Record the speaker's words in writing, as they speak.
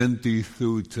20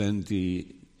 through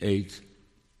 28.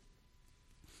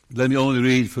 Let me only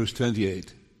read verse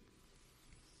 28.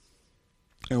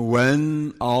 And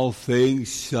when all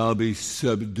things shall be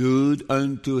subdued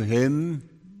unto him,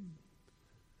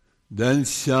 then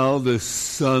shall the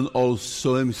Son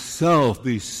also himself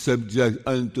be subject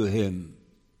unto him,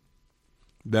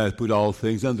 that put all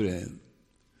things under him,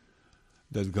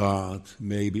 that God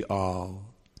may be all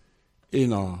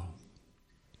in all.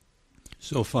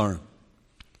 So far,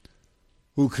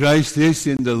 who Christ is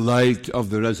in the light of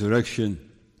the resurrection,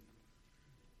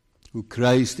 who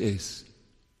Christ is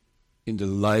in the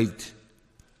light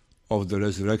of the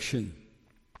resurrection.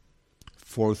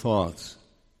 4 thoughts.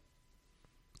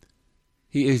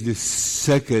 He is the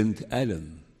second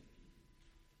Adam,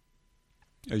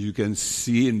 as you can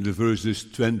see in the verses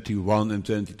 21 and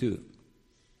 22.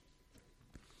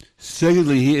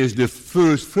 Secondly, he is the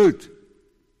first fruit,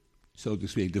 so to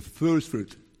speak, the first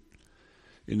fruit,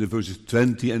 in the verses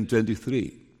 20 and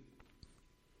 23.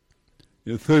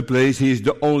 In the third place, he is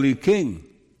the only king,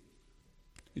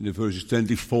 in the verses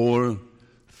 24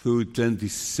 through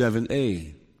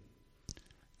 27a.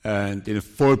 And in the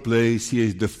fourth place, he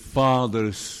is the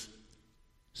Father's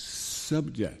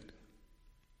subject,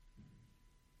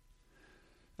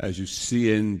 as you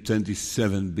see in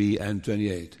 27b and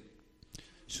 28.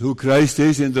 So who Christ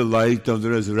is in the light of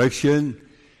the resurrection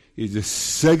is the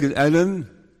second Adam,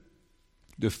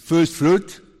 the first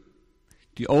fruit,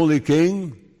 the only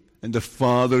king, and the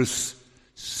Father's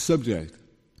subject.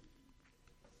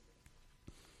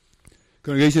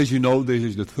 Congregation, as you know, this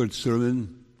is the third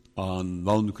sermon on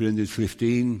 1 Corinthians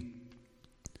 15.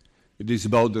 It is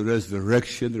about the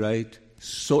resurrection, right?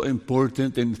 So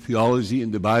important in theology, in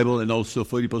the Bible, and also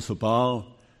for the Apostle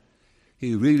Paul.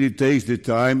 He really takes the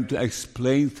time to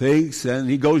explain things, and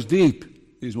he goes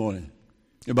deep this morning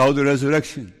about the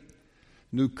resurrection.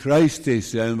 Who Christ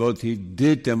is, and what he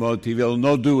did, and what he will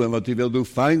not do, and what he will do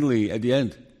finally at the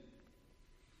end.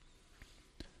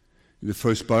 In the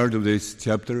first part of this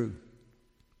chapter,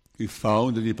 we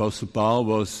found that the Apostle Paul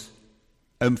was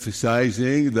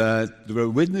emphasizing that there were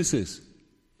witnesses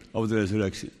of the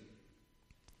resurrection.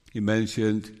 He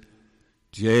mentioned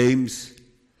James,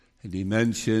 and he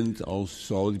mentioned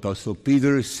also the Apostle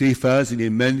Peter, Cephas, and he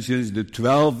mentions the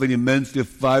 12, and he mentions the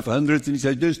 500, and he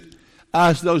said, just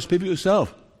ask those people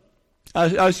yourself.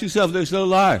 Ask yourself if they're still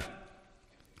alive,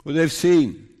 what they've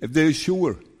seen, if they're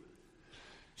sure.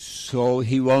 So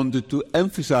he wanted to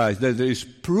emphasize that there is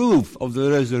proof of the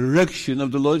resurrection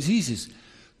of the Lord Jesus.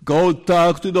 Go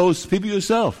talk to those people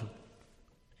yourself.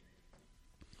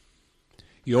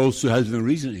 He also has been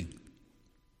reasoning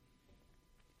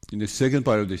in the second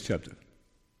part of this chapter.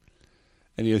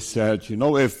 And he has said,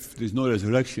 if there's no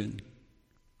resurrection,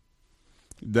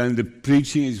 then the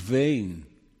preaching is vain.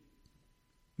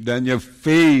 Then your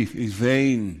faith is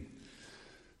vain.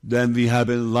 Then we have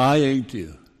been lying to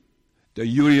you. That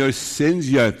you are your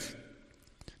sins yet.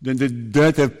 Then the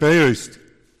dead have perished.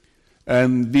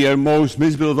 And we are most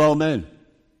miserable of all men.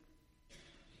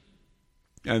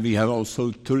 And we have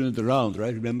also turned it around,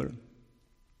 right? Remember?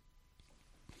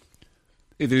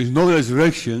 If there is no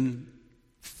resurrection,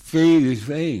 faith is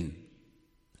vain.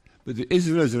 But there is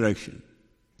a resurrection.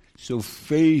 So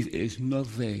faith is not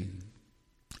vain.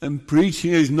 And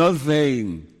preaching is not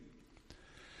vain.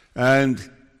 And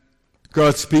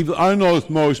God's people are not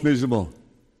most miserable,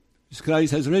 because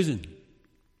Christ has risen.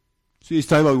 So he's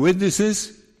talking about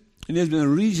witnesses, and he has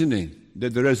been reasoning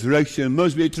that the resurrection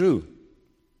must be true.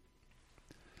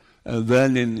 And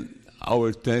then in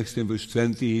our text in verse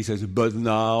 20, he says, but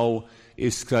now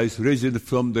is Christ risen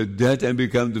from the dead and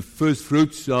become the first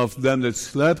fruits of them that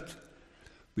slept.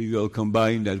 We will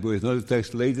combine that with another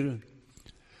text later.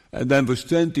 And then verse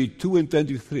 22 and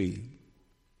 23,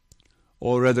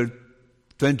 or rather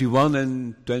 21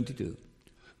 and 22.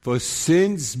 For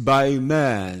since by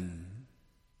man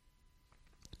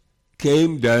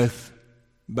came death,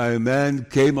 by man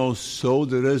came also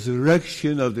the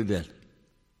resurrection of the dead.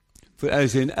 For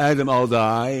as in Adam all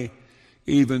die,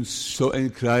 even so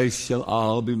in Christ shall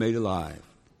all be made alive.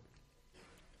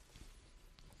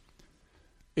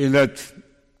 In that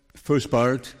first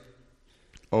part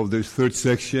of this third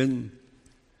section,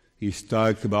 he's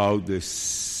talked about the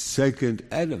second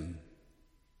Adam.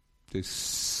 The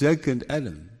second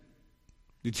Adam.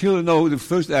 The children know who the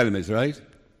first Adam is, right?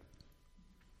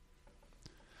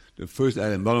 The first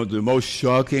Adam, one of the most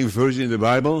shocking verses in the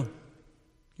Bible.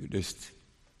 You're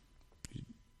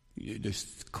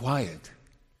just quiet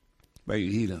by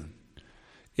your heat on.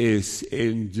 Is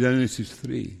in Genesis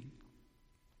 3.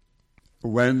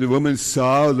 When the woman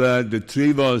saw that the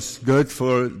tree was good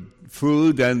for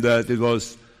food and that it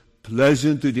was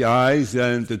pleasant to the eyes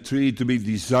and the tree to be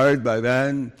desired by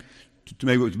man, to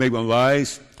make one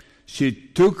wise, she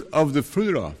took of the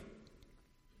fruit thereof.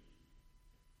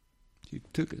 She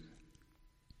took it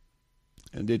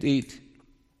and did eat,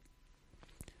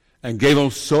 and gave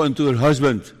also unto her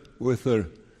husband with her,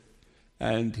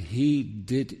 and he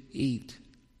did eat.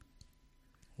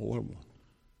 Horrible.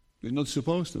 You're not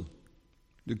supposed to.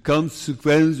 The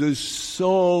consequence was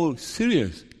so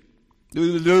serious.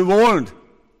 They were warned.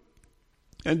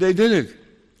 And they did it.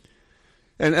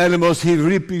 And Adam was here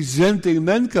representing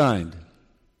mankind.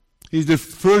 He's the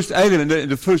first Adam,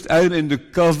 the first Adam in the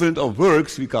covenant of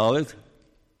works, we call it.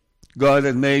 God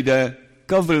had made a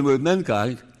covenant with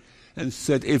mankind and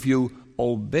said, if you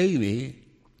obey me,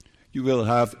 you will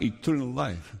have eternal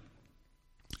life.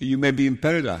 You may be in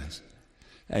paradise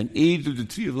and eat of the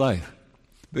tree of life.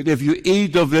 But if you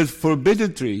eat of that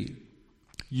forbidden tree,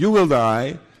 you will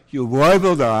die, your wife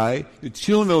will die, your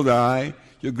children will die,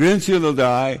 your grandchildren will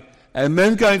die, and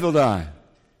mankind will die.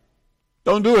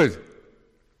 Don't do it.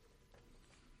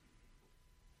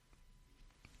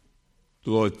 The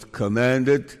Lord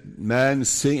commanded man,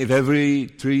 saying, of every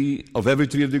tree of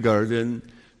the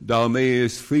garden thou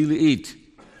mayest freely eat,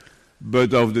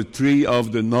 but of the tree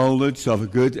of the knowledge of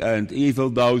good and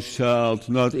evil thou shalt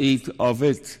not eat of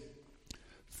it.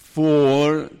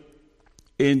 For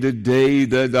in the day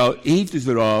that thou eatest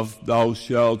thereof, thou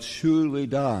shalt surely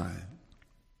die.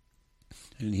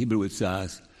 In Hebrew it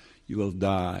says, you will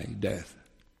die, death,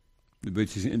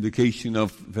 which is an indication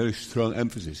of very strong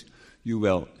emphasis. You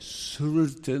will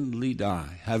certainly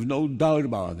die. Have no doubt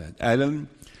about that. Adam,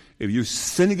 if you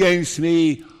sin against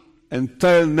me,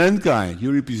 entire mankind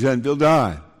you represent will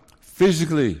die.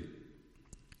 Physically,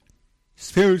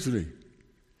 spiritually,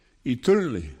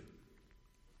 eternally.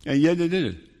 And yet they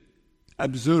did it.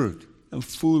 Absurd and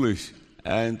foolish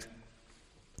and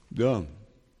dumb.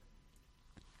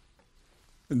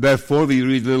 And therefore we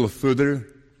read a little further.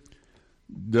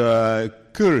 The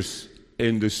curse,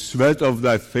 in the sweat of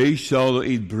thy face shall thou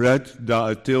eat bread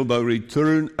till thou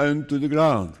return unto the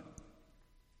ground.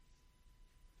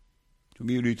 To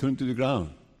be returned to the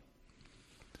ground.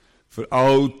 For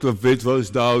out of it was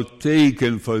thou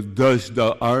taken, for dust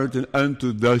thou art, and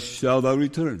unto dust shalt thou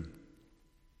return.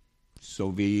 So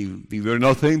we were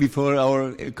nothing before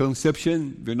our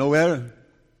conception, we're nowhere.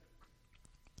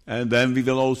 And then we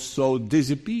will also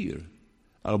disappear.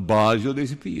 Our bodies will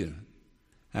disappear.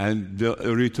 And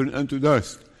return unto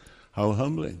dust. How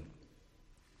humbling.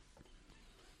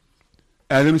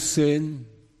 Adam's sin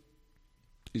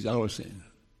is our sin.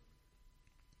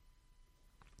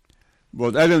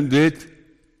 What Adam did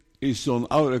is on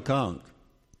our account.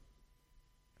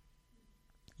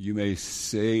 You may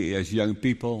say, as young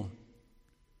people,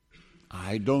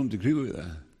 I don't agree with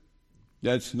that.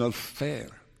 That's not fair.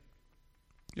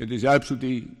 It is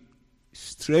absolutely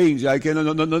strange. I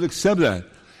cannot not accept that.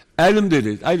 Adam did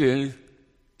it. I didn't.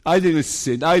 I didn't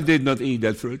sin. I did not eat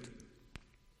that fruit.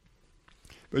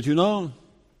 But you know,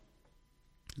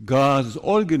 God has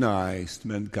organized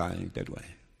mankind that way.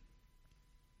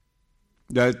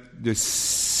 That the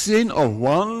sin of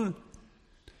one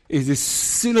is the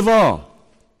sin of all.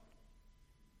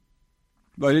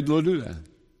 Why did the Lord do that?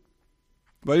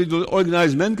 Why did the Lord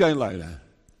organize mankind like that?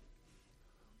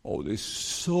 Oh, there's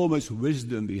so much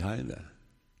wisdom behind that.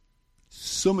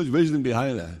 So much wisdom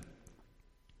behind that.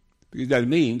 Because that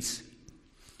means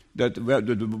that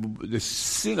the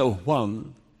sin of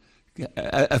one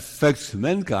affects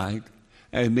mankind,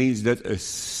 and it means that a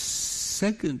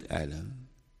second Adam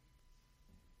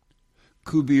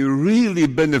could be really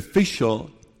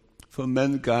beneficial for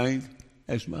mankind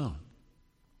as well.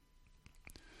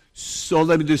 So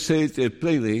let me just say it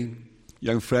plainly,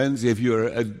 young friends, if you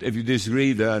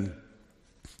disagree that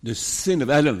the sin of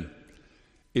Adam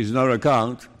is on our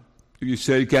account, if you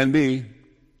say it can be,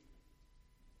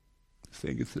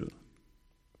 think it through.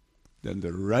 Then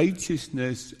the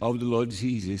righteousness of the Lord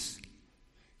Jesus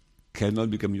cannot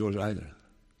become yours either.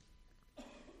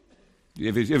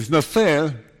 If it's not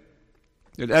fair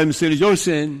that Adam's sin is your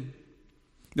sin,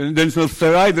 then it's not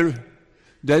fair either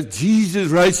that Jesus'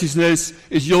 righteousness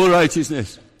is your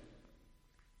righteousness.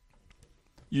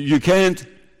 You can't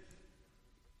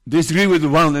disagree with the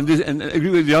one and agree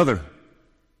with the other.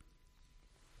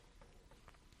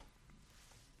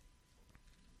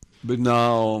 But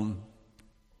now,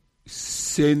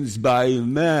 since by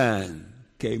man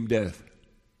came death,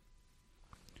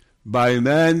 by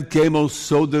man came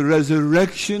also the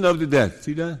resurrection of the dead.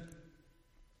 See that?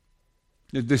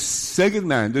 The second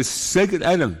man, the second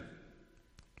Adam.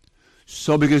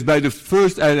 So because by the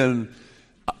first Adam,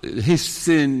 his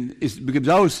sin becomes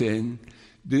our sin,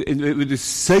 with the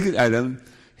second Adam,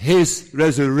 his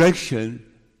resurrection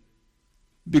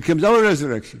becomes our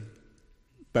resurrection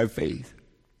by faith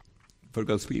for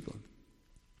God's people.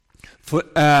 For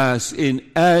as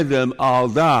in Adam all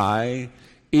die,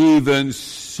 even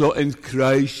so in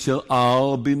Christ shall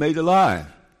all be made alive.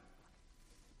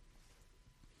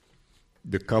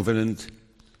 The covenant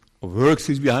of works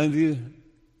is behind you,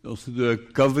 also the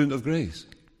covenant of grace.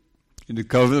 In the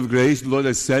covenant of grace, the Lord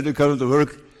has said the covenant of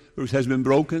works has been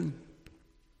broken.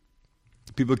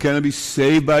 People cannot be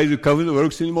saved by the covenant of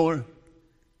works anymore.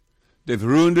 They've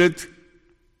ruined it.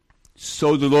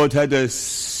 So the Lord had a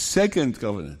second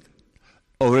covenant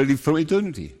already from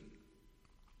eternity.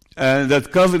 And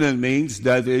that covenant means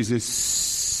that there is a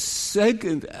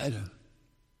second Adam,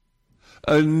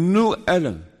 a new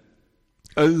Adam,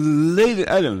 a later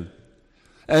Adam.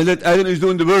 And that Adam is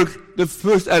doing the work the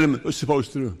first Adam was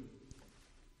supposed to do.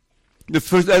 The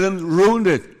first Adam ruined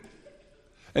it.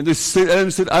 And the second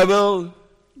Adam said, I will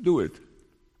do it.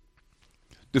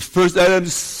 The first Adam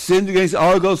sinned against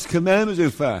all God's commandments,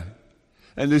 in fact.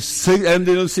 And the second Adam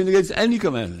did not sin against any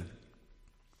commandment.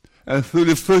 And through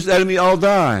the first Adam we all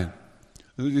die.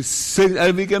 Through the second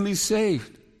Adam we can be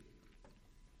saved.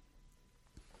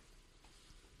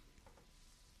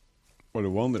 What a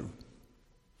wonder.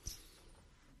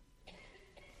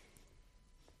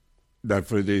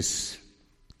 Therefore it is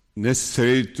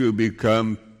necessary to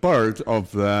become part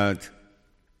of that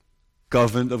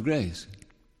covenant of grace.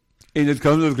 In that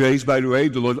covenant of grace, by the way,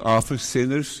 the Lord offers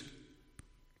sinners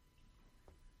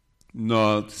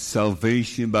not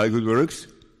salvation by good works.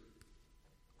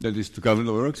 That is the covenant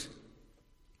of works.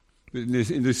 But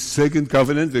in the second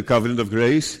covenant, the covenant of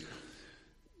grace,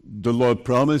 the Lord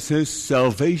promises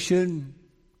salvation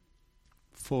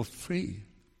for free.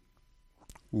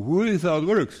 Without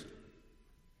works.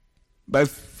 By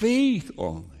faith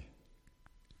only.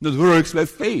 Not works, by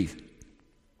faith.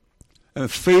 And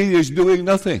faith is doing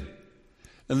nothing.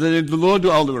 And then the Lord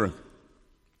do all the work.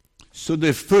 So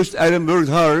the first Adam worked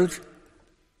hard,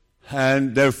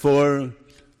 and therefore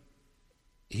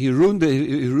he ruined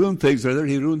things,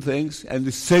 and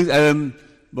the second Adam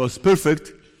was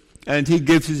perfect, and he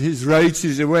gives his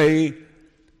righteousness away,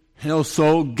 and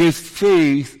also gives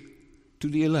faith to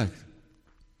the elect.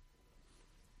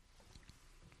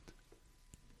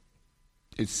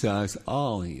 It says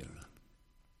all here.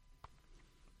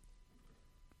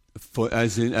 For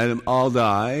as in Adam all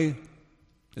die,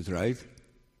 that's right,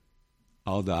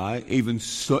 all die, even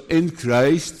so in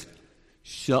Christ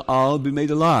shall all be made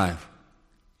alive.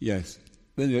 Yes,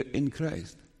 when they're in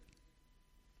Christ.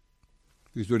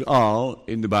 Because the word all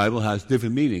in the Bible has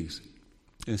different meanings.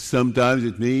 And sometimes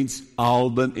it means all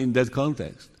but in that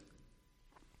context.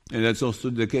 And that's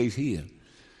also the case here.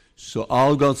 So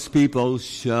all God's people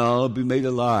shall be made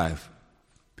alive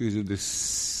because of the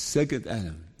second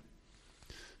Adam.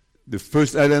 The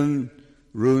first Adam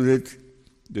ruined it.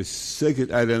 The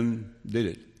second Adam did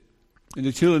it. And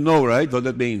the children know, right, what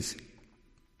that means.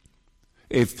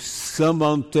 If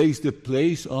someone takes the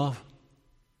place of,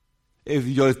 if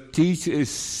your teacher is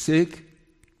sick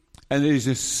and there is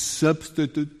a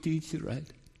substitute teacher, right?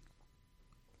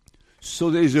 So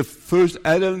there is a first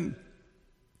Adam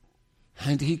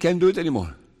and he can't do it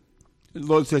anymore. The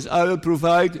Lord says, I will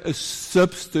provide a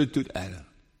substitute Adam,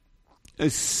 a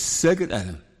second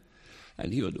Adam,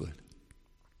 and he will do it.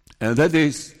 And that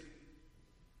is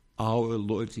our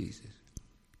Lord Jesus.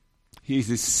 He is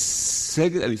the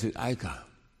second Adam. He said, I come.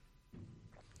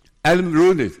 Adam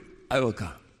ruined it. I will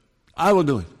come. I will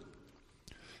do it.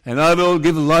 And I will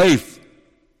give life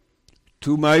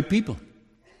to my people.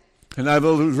 And I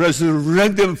will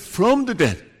resurrect them from the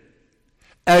dead.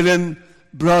 Adam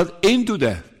brought into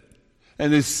death.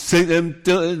 And the second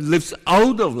Adam lives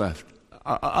out of death.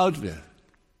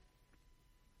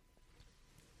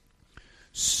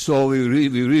 So we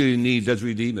really need that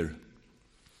Redeemer.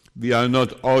 We are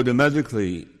not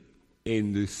automatically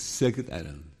in the second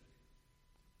Adam.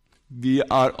 We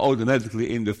are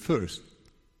automatically in the first.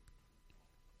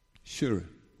 Sure,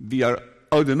 we are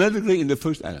automatically in the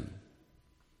first Adam.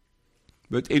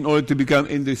 But in order to become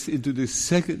into the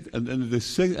second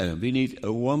Adam, we need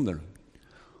a wonder.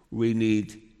 We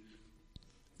need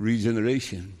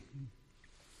regeneration.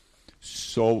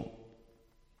 So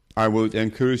I would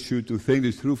encourage you to think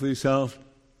this through for yourself.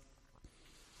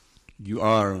 You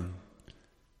are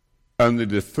under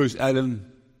the first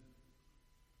Adam.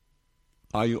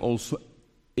 Are you also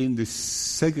in the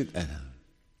second Adam?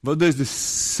 What does the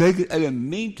second Adam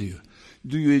mean to you?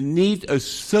 Do you need a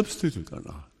substitute or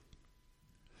not?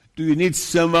 Do you need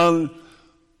someone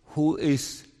who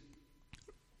is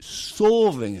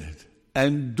solving it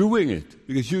and doing it?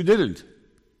 Because you didn't.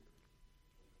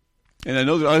 And I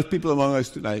know there are people among us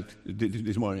tonight,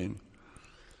 this morning,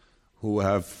 who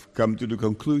have come to the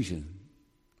conclusion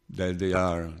that they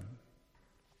are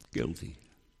guilty,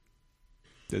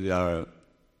 that they are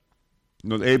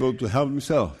not able to help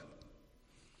themselves,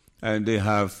 and they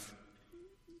have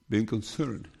been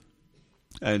concerned,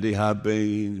 and they have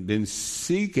been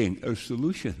seeking a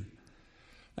solution,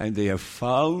 and they have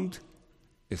found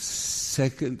a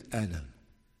second Adam.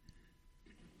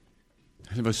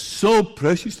 And it was so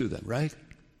precious to them, right?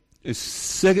 A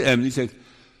second Adam. He said,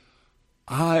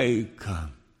 I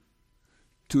come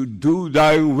to do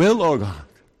thy will, O God,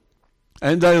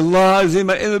 and thy law is in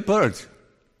my inner part.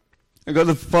 And God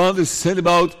the Father said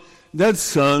about that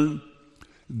Son,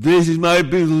 this is my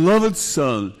beloved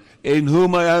Son, in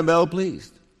whom I am well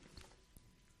pleased.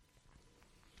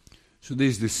 So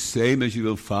this is the same as you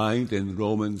will find in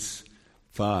Romans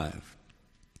 5.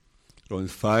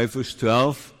 Romans 5 verse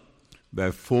 12,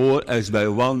 wherefore as by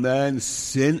one man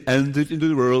sin entered into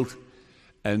the world,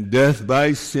 and death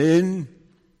by sin,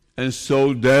 and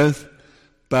so death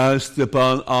passed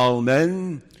upon all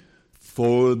men,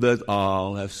 for that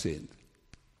all have sinned.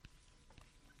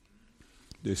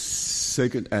 The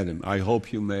second Adam, I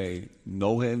hope you may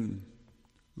know him,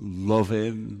 love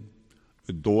him,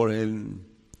 adore him,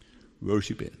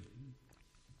 worship him.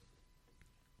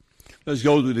 Let's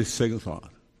go to the second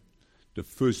thought, the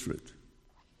first fruit,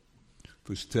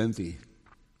 verse 20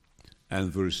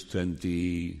 and verse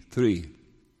 23.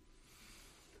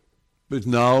 But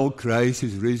now Christ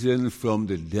is risen from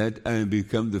the dead and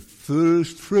become the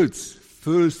first fruits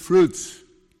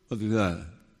of the dead,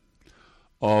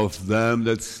 of them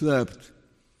that slept.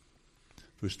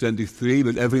 Verse 23,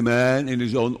 but every man in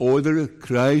his own order,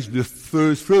 Christ the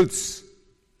first fruits,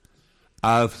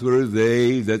 after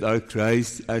they that are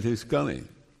Christ at his coming.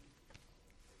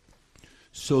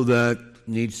 So that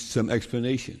needs some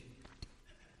explanation.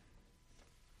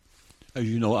 As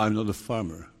you know, I'm not a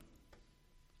farmer.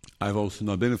 I've also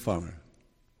not been a farmer.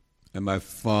 And my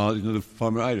father is not a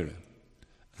farmer either.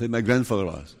 I think my grandfather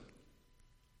was.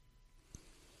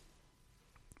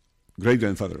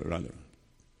 Great-grandfather, rather.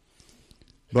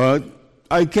 But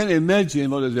I can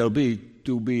imagine what it will be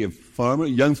to be a farmer, a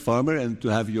young farmer, and to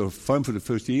have your farm for the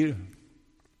first year,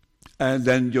 and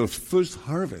then your first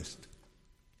harvest.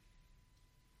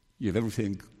 You have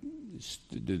everything,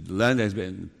 the land has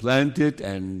been planted,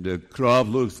 and the crop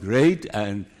looks great,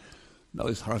 and now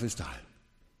it's harvest time.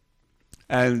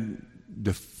 And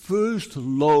the first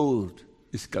load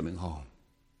is coming home.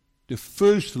 The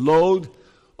first load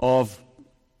of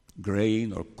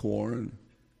grain or corn.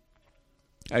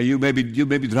 And you may be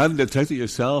driving the tractor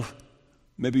yourself.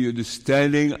 Maybe you're just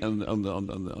standing next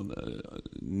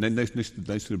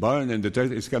to the barn, and the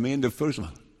tractor is coming in, the first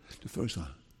one.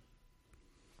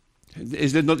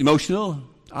 Is that not emotional?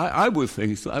 I would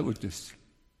think so. I would just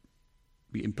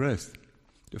be impressed.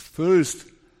 The first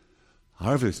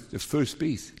harvest, the first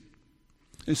piece.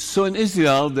 And so in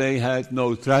Israel, they had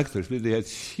no tractors, but they had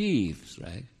sheaves,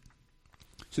 right?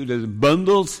 So there's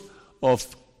bundles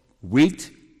of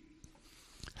wheat,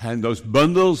 and those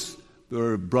bundles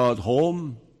were brought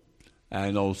home,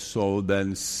 and also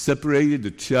then separated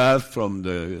the chaff from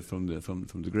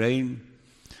the grain.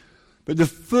 But the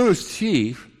first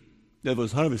sheaf that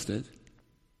was harvested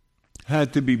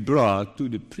had to be brought to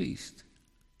the priest.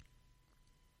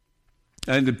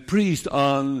 And the priest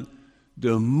on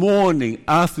the morning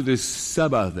after the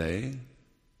Sabbath day,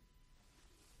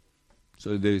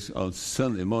 so it is on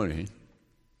Sunday morning,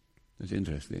 that's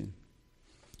interesting,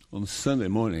 on Sunday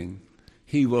morning,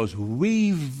 he was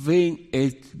weaving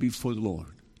it before the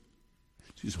Lord.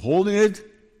 So he's holding it,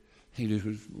 he just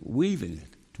was weaving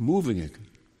it, moving it.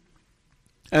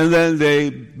 And then they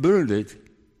burned it,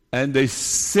 and they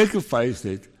sacrificed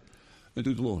it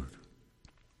unto the Lord.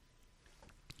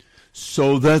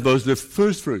 So that was the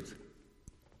first fruit.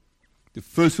 The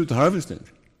first fruit harvested.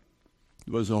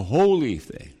 It was a holy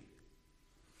thing.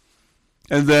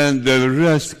 And then the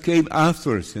rest came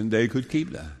afterwards, and they could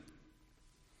keep that.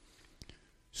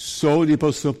 So the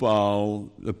Apostle Paul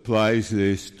applies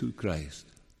this to Christ.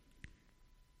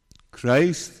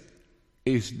 Christ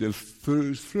is the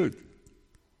first fruit.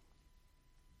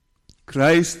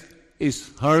 Christ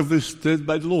is harvested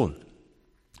by the Lord.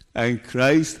 And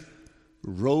Christ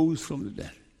rose from the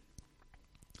dead.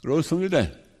 Rose from the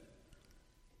dead.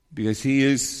 Because he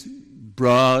is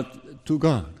brought to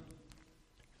God.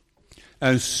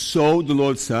 And so the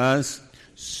Lord says,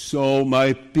 so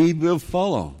my people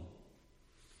follow.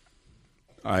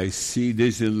 I see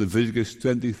this in Leviticus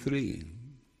 23.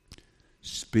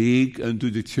 Speak unto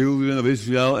the children of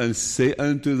Israel and say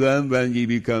unto them, when ye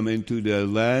be come into the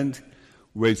land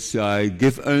which I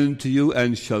give unto you,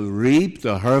 and shall reap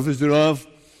the harvest thereof.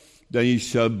 Then ye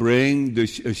shall bring a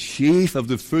sheaf of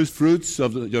the first fruits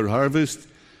of your harvest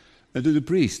unto the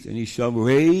priest, and ye shall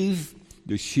wave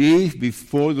the sheaf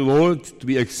before the Lord to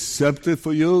be accepted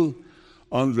for you.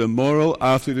 On the morrow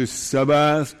after the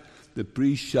Sabbath, the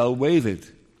priest shall wave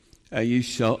it, and ye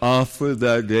shall offer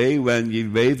that day when ye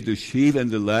wave the sheaf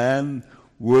and the lamb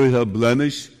without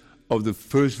blemish of the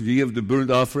first year of the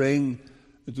burnt offering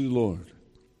unto the Lord.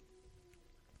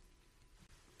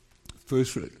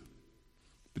 First fruit.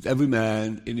 But every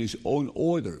man in his own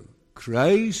order.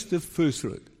 Christ the first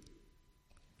fruit.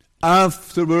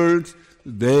 Afterward,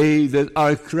 they that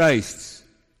are Christ's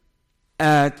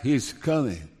at his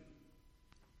coming.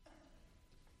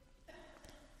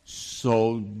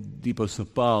 So the Apostle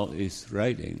Paul is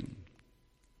writing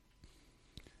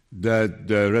that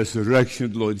the resurrection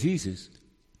of the Lord Jesus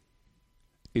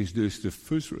is just the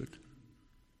first fruit.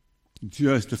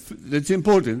 That's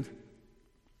important.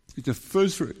 It's the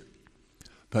first fruit.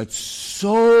 But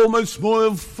so much more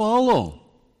will follow.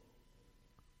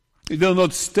 It will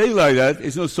not stay like that.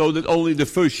 It's not so that only the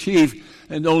first sheaf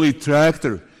and only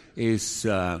tractor is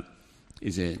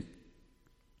in.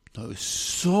 No,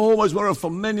 so much more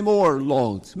for many more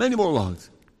loads, many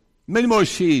more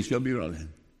sheaves shall be run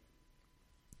in.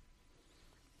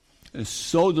 And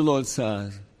so the Lord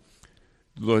says,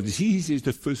 the Lord Jesus is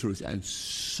the first fruits, and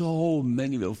so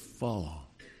many will follow.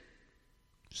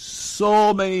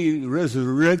 So many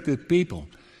resurrected people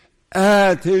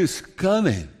at his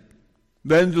coming.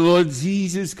 When the Lord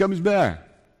Jesus comes back,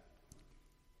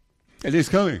 at his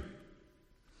coming,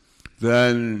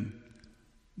 then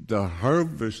the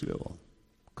harvest will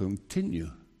continue.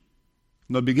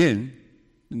 Not begin,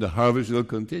 and the harvest will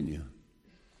continue.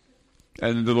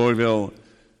 And the Lord will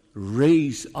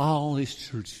raise all his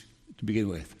church to begin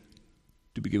with.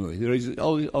 He raises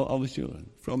all his children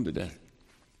from the dead.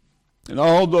 And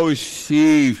all those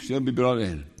sheep shall be brought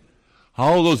in.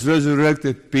 All those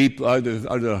resurrected people are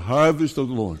the harvest of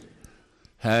the Lord.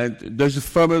 And does the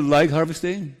farmer like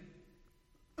harvesting?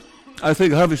 I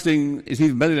think harvesting is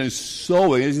even better than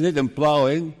sowing, isn't it, and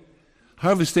plowing.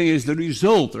 Harvesting is the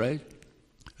result, right?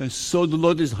 And so the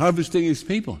Lord is harvesting his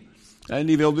people. And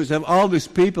he will just have all these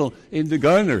people in the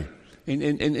garner,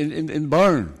 in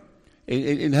barn,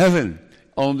 in heaven,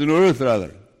 on the earth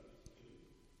rather.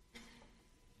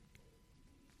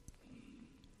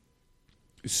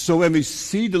 So when we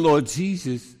see the Lord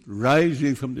Jesus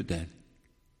rising from the dead,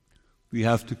 we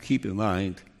have to keep in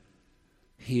mind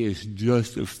he is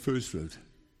just the first fruit.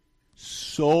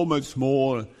 So much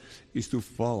more is to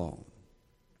follow.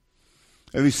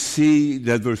 And we see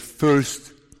that word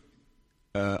first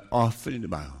often in the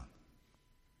Bible.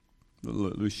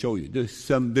 We'll show you. There's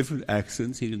some different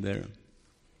accents here and there.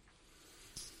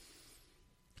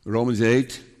 Romans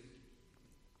 8.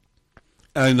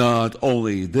 And not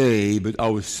only they, but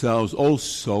ourselves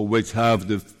also, which have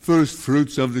the first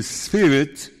fruits of the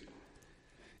Spirit,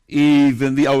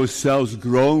 even we ourselves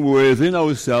grown within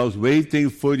ourselves, waiting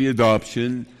for the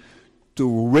adoption, to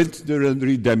wit the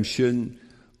redemption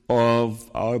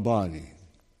of our body.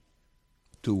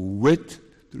 To wit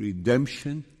the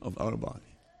redemption of our body.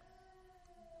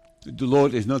 The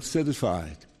Lord is not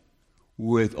satisfied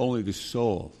with only the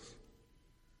souls.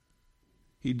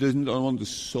 He doesn't want the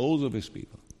souls of his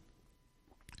people.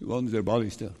 He wants their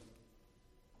bodies too.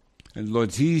 And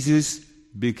Lord Jesus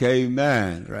became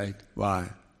man, right? Why?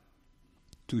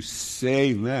 To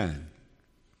save man.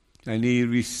 And he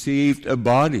received a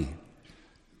body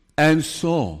and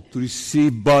soul. To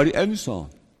receive body and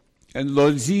soul. And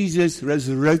Lord Jesus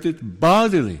resurrected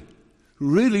bodily.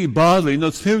 Really bodily,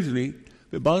 not spiritually,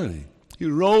 but bodily. He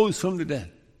rose from the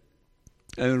dead.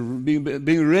 And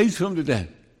being raised from the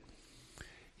dead,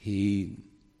 he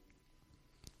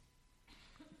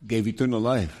gave eternal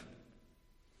life.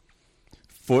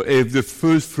 For if the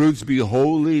first fruits be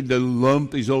holy, the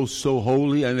lump is also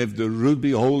holy, and if the root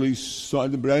be holy, so are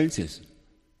the branches.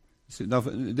 It's a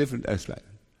different aspect.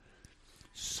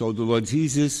 So the Lord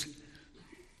Jesus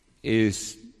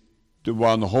is the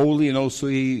one holy, and also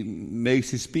he makes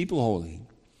his people holy.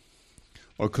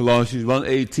 Or Colossians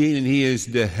 1:18, and he is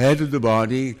the head of the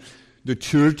body, the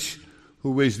church,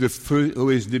 who is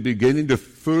the beginning, the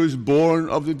firstborn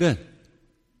of the dead.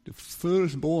 The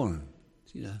firstborn.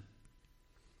 See that?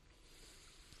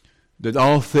 That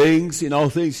in all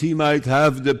things he might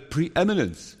have the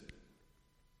preeminence.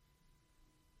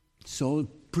 So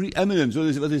preeminence,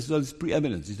 what is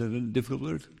preeminence? Is that a difficult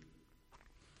word?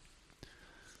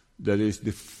 That is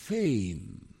the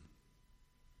fame.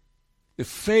 The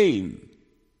fame.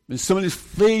 When someone is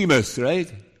famous,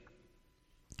 right?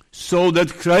 So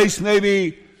that Christ may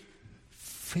be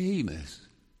famous,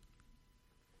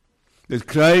 that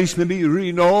Christ may be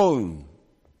renowned,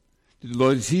 that the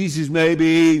Lord Jesus may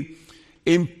be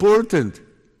important,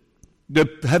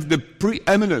 have the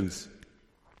preeminence,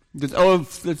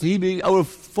 that he be our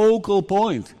focal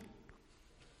point.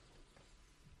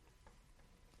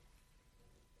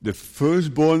 The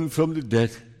firstborn from the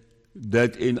dead,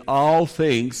 that in all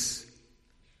things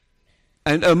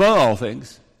and among all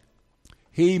things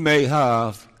he may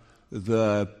have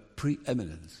the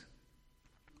preeminence.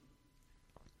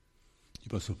 The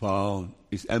Apostle Paul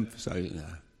is emphasizing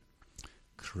that.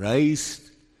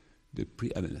 Christ, the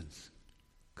preeminence.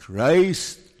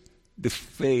 Christ, the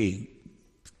fame.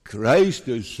 Christ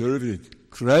deserves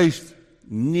it. Christ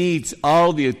needs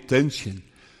all the attention.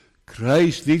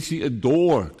 Christ needs to be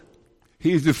adored.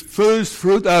 He is the first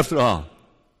fruit after all.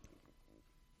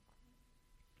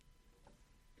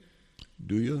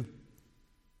 Do you?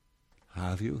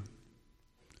 Have you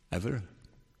ever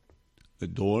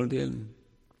adored him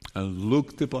and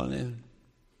looked upon him?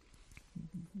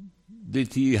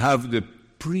 Did he have the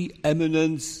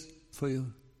preeminence for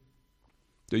you?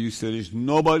 That you say there's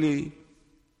nobody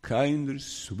kinder,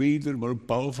 sweeter, more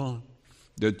powerful,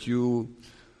 that you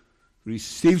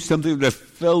received something of the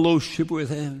fellowship with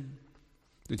him,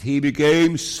 that he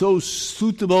became so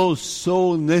suitable,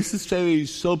 so necessary,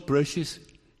 so precious.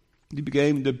 He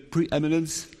became the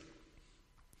preeminence.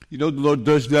 You know, the Lord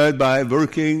does that by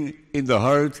working in the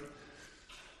heart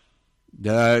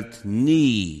that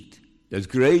need, that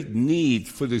great need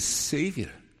for the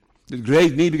Savior. That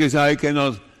great need because I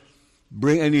cannot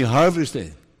bring any harvest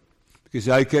in, because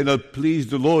I cannot please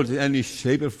the Lord in any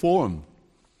shape or form.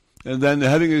 And then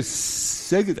having a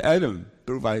second Adam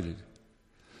provided,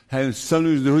 having son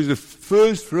who is the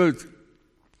first fruit,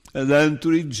 and then to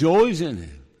rejoice in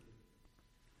him.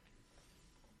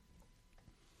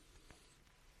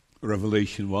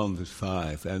 Revelation 1 verse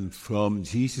 5, and from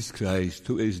Jesus Christ,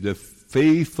 who is the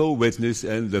faithful witness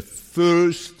and the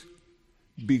first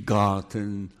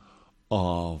begotten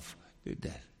of the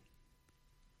dead.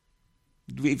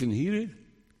 Do we even hear it?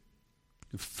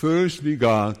 The first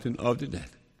begotten of the dead.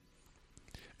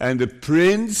 And the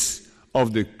prince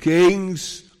of the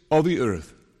kings of the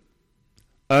earth.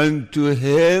 Unto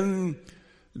him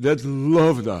that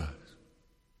loved us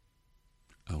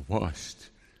and washed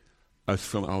us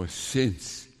from our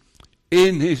sins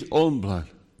in his own blood.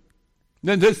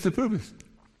 Then that's the purpose.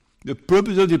 The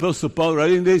purpose of the Apostle Paul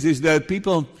writing this is that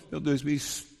people will just be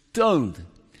stunned,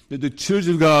 that the church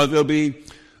of God will be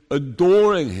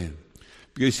adoring him,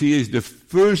 because he is the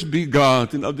first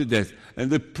begotten of the dead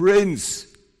and the prince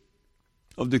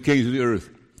of the kings of the earth.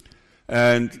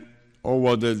 And oh,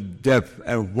 what a depth,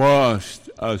 and washed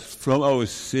us from our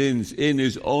sins in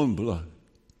his own blood.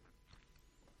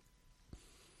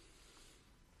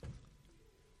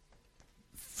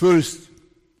 First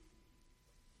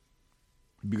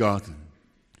begotten,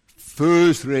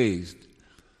 first raised,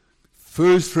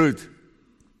 first fruit.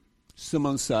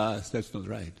 Someone says that's not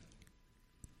right.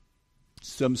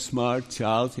 Some smart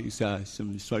child, he says,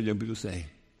 some smart young people say.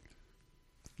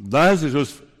 Lazarus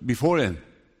was before him.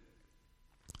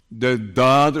 The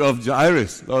daughter of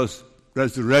Jairus was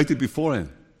resurrected before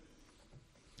him.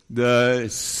 The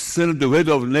son of the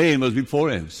widow of Nain was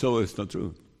before him. So it's not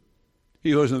true.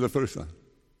 He wasn't the first one.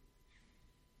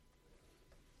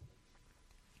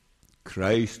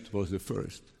 Christ was the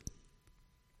first.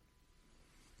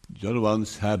 The other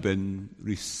ones have been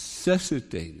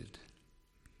resuscitated,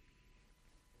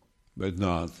 but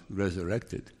not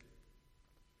resurrected.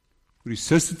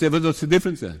 Resuscitated, but what's the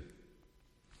difference then?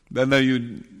 Then when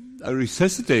you are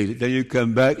resuscitated, then you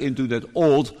come back into that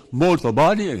old mortal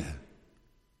body again.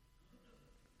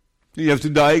 You have to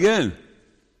die again.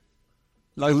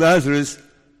 Like Lazarus,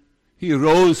 he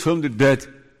rose from the dead,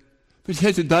 but he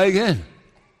had to die again.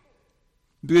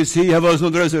 Because he was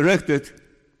not resurrected,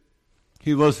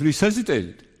 he was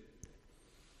resuscitated.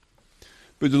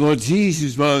 But the Lord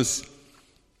Jesus was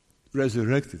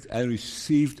resurrected and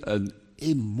received an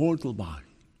immortal body.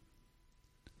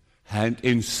 And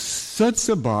in such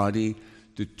a body,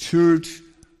 the church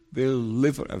will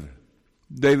live forever.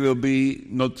 They will be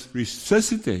not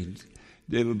resuscitated,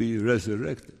 they will be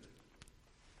resurrected.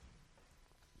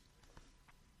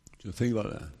 So think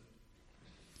about that.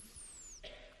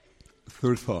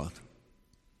 Third thought,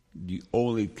 the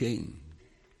only king,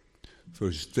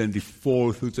 verses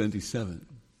 24 through 27.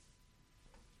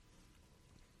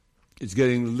 It's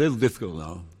getting a little difficult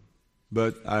now,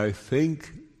 but I think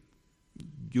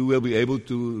you will be able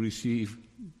to receive,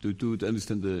 to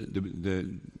understand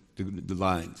the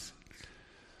lines.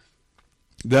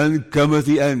 Then cometh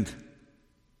the end.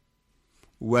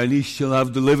 when he shall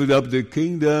have delivered up the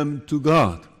kingdom to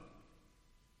God.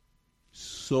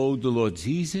 So the Lord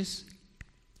Jesus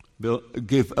will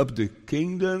give up the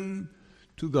kingdom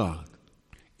to God,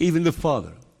 even the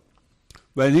Father,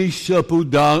 when he shall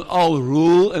put down all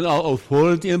rule and all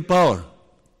authority and power.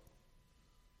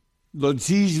 Lord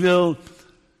Jesus will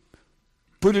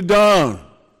put it down,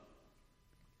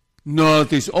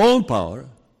 not his own power,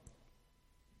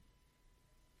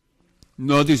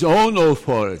 not his own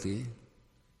authority,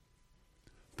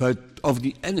 but of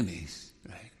the enemies.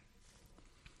 Right?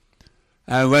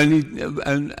 And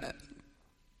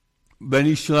when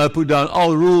he shall put down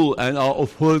all rule and all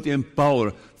authority and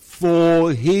power,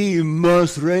 for he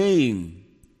must reign.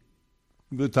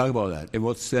 We'll talk about that. In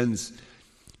what sense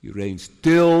he reigns?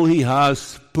 Till he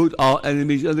has put all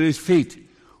enemies under his feet.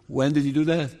 When did he do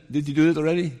that? Did he do it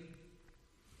already?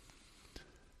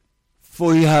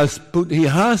 For he has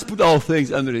put all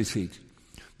things under his feet.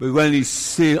 But when he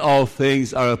sees all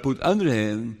things are put under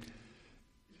him,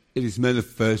 it is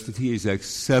manifest that he is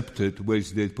accepted,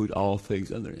 which did put all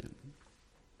things under him.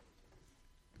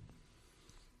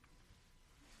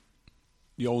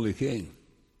 The only king.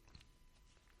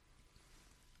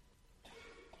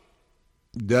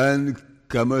 Then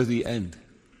cometh the end.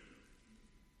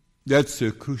 That's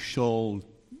a crucial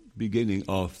beginning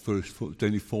of verse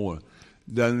 24.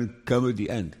 Then cometh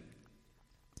the end.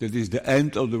 That is the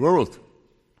end of the world.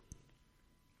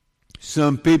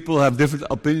 Some people have different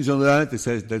opinions on that. It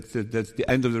says that's the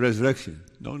end of the resurrection.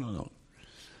 No.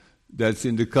 That's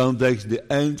in the context,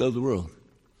 the end of the world.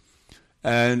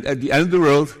 And at the end of the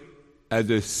world, at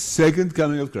the second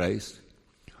coming of Christ,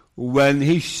 when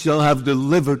he shall have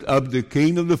delivered up the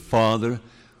kingdom of the Father,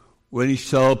 when he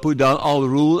shall put down all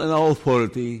rule and all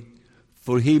authority,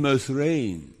 for he must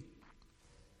reign.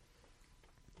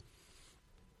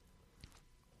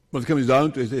 What it comes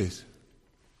down to is this.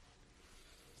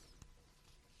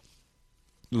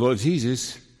 The Lord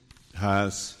Jesus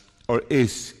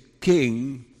is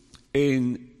king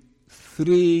in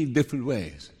three different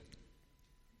ways.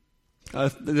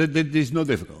 That is not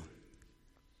difficult.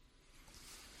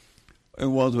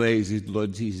 In what ways is the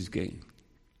Lord Jesus king?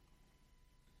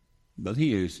 But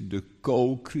he is the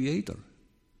co-creator.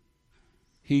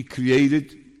 He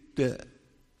created the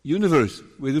universe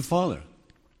with the Father.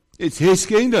 It's his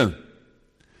kingdom.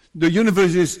 The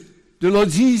universe is the Lord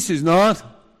Jesus, not.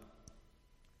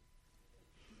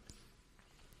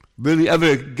 Will he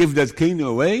ever give that kingdom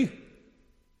away?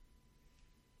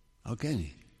 How can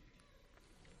he?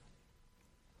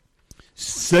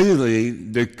 Secondly,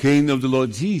 the kingdom of the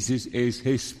Lord Jesus is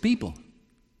his people.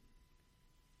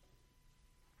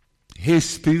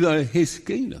 His people are his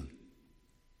kingdom.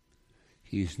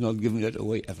 He is not giving that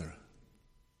away ever.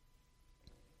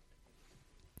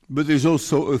 But there's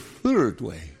also a third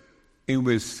way in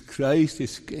which Christ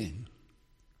is king.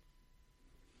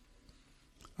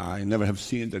 I never have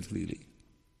seen that clearly.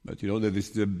 But that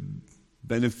is the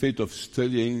benefit of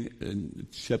studying a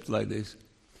chapter like this.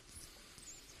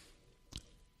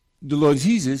 The Lord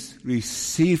Jesus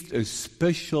received a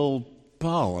special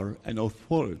power and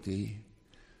authority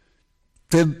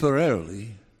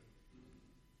temporarily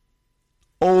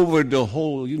over the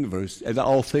whole universe and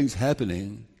all things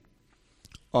happening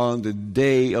on the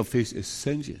day of his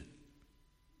ascension.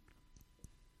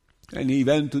 And he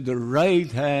went to the right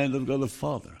hand of God the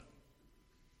Father.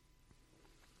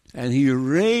 And he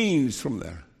reigns from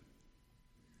there.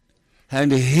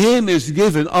 And him is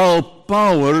given all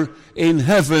power in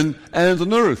heaven and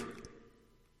on earth.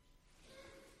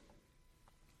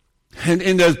 And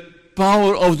in that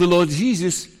power of the Lord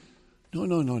Jesus,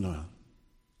 no.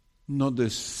 Not the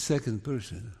second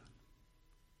person.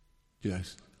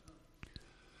 Yes.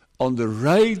 On the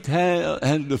right hand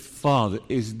of the Father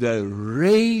is the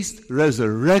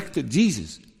resurrected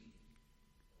Jesus.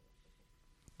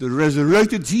 The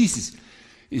resurrected Jesus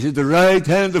is at the right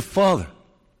hand of the Father.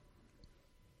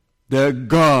 The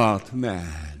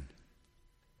God-man.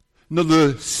 Not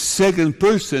the second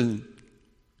person,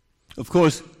 of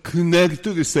course, connected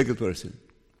to the second person.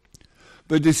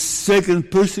 But the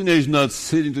second person is not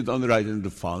sitting on the right hand of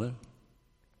the Father.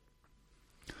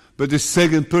 But the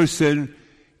second person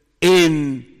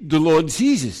in the Lord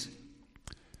Jesus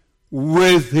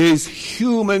with his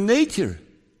human nature.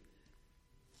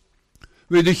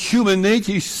 With the human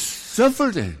nature he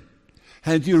suffered in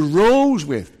and he rose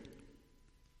with.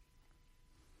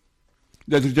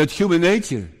 That human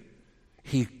nature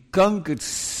he conquered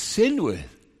sin with.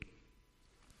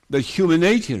 The human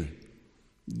nature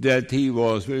that he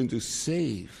was willing to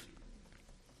save.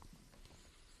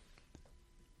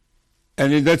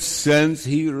 And in that sense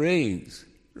he reigns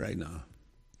right now.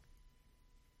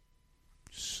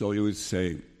 So you would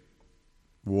say,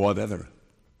 whatever.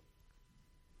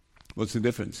 What's the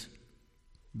difference?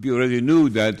 We already knew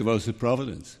that there was a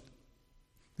providence.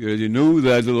 We already knew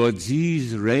that the Lord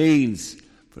Jesus reigns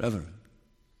forever.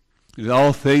 There's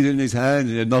all things in his hands,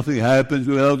 and nothing happens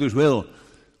without his will.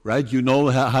 Right? You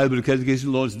know Heidelberg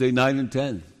Catechism, Lord's Day 9 and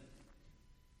 10.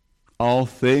 All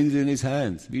things in his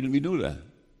hands. We knew that.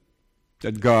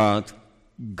 That God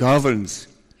governs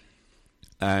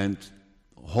and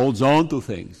holds on to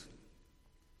things.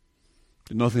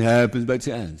 That nothing happens by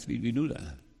chance. We knew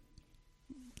that.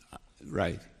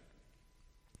 Right.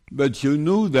 But you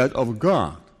knew that of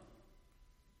God.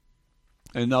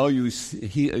 And now you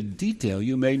hear a detail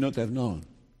you may not have known.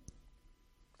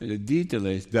 And the detail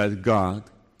is that God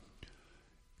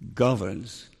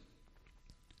governs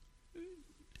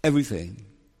everything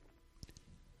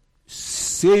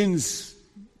since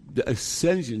the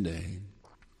Ascension Day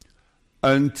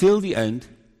until the end,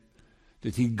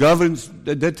 that he governs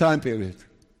that time period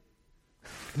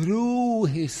through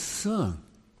his Son.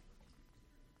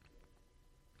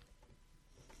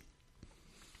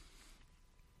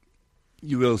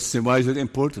 You will say, why is it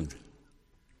important?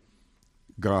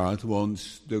 God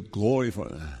wants the glory for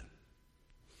that.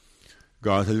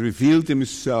 God has revealed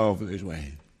himself this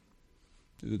way.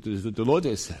 That is what the Lord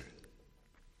has said.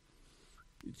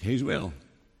 It's his will.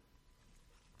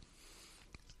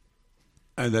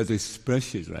 And that is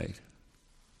precious, right?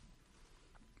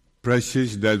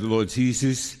 Precious that the Lord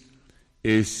Jesus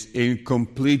is in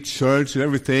complete charge of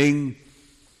everything,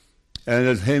 and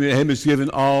that him is given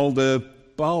all the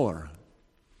power.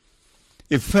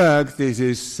 In fact, this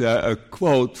is a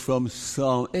quote from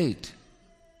Psalm 8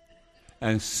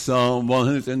 and Psalm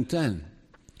 110.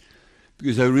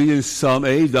 Because I read in Psalm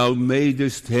 8, thou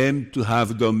madest him to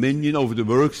have dominion over the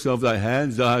works of thy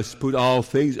hands, thou hast put all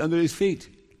things under his feet.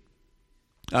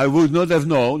 I would not have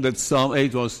known that Psalm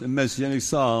 8 was a messianic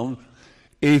psalm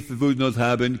if it would not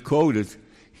have been quoted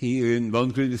here in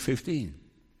 1 Corinthians 15.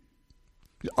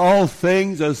 All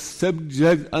things are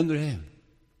subject under him.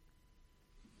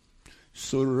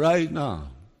 So right now,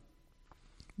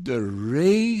 the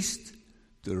raised,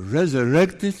 the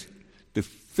resurrected, the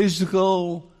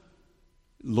physical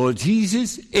Lord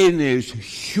Jesus in his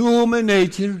human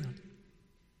nature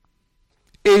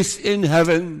is in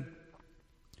heaven,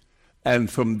 and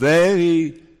from there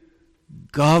he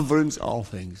governs all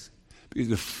things, because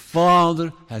the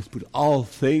Father has put all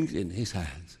things in his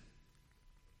hands.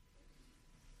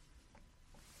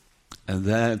 And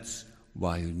that's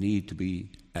why you need to be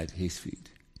at his feet.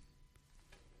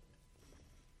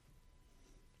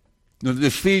 Not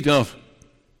the feet of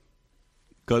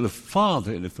God the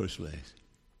Father in the first place.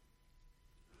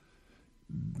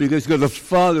 Because God the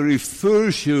Father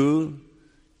refers you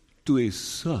to his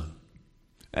Son.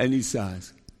 And he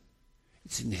says,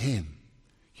 it's in him.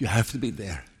 You have to be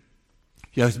there.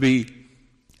 You have to be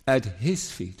at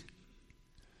his feet.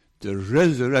 The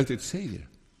resurrected Savior.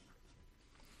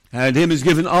 And him is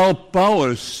given all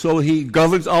power, so he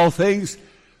governs all things.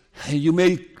 And you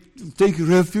may take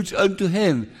refuge unto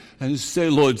him and say,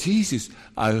 Lord Jesus,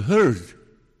 I heard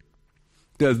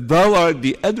that thou art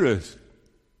the address.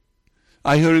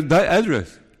 I heard thy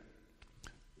address.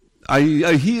 I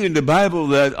hear in the Bible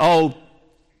that all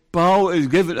power is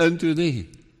given unto thee.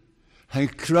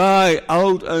 And cry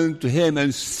out unto him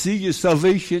and see your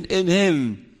salvation in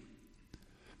him.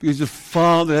 Because the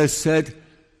Father has said,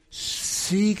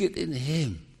 seek it in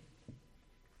him.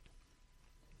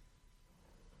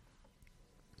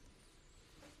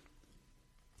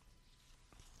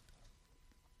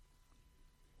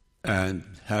 And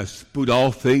has put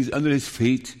all things under his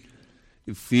feet,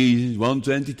 Ephesians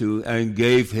 1:22, and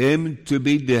gave him to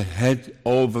be the head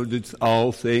over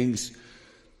all things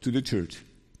to the church.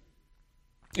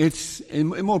 It's in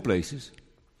more places.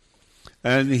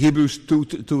 And Hebrews 2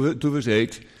 verse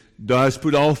 8, thou hast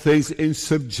put all things in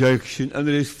subjection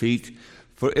under his feet,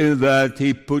 for in that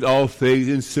he put all things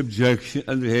in subjection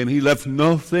under him. He left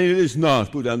nothing that is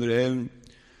not put under him.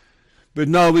 But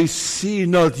now we see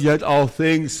not yet all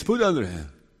things put under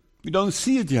him. We don't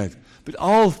see it yet. But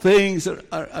all things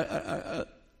are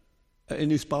in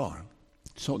his power.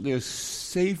 So they're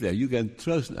safe there. You can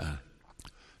trust that.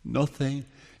 Nothing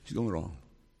is going wrong.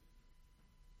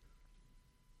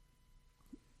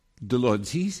 The Lord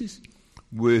Jesus,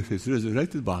 with his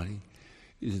resurrected body,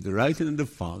 is at the right hand of the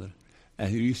Father, and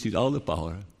he received all the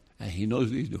power, and he knows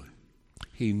what he's doing.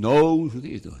 He knows what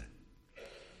he's doing.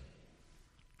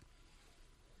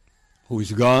 Who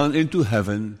is gone into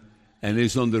heaven and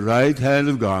is on the right hand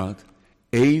of God,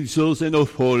 angels and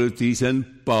authorities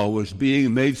and powers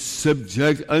being made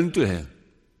subject unto him.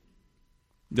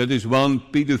 That is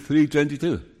 1 Peter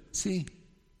 3:22. See,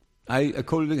 I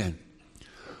quote it again.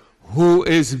 Who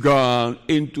is gone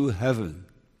into heaven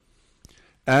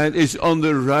and is on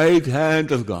the right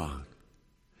hand of God.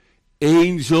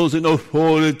 Angels and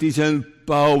authorities and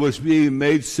powers being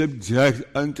made subject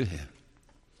unto him.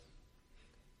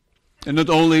 And not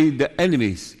only the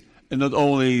enemies, and not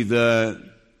only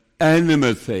the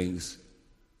animate things,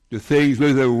 the things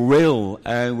with a will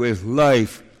and with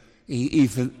life,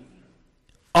 even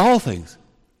all things,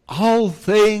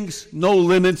 no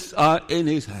limits are in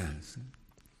his hands.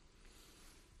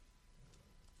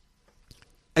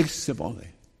 Except only.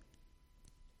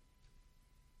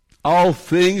 All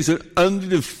things are under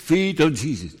the feet of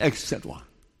Jesus, except one.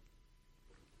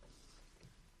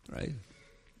 Right?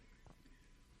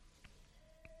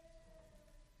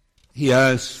 He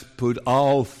has put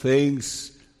all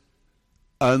things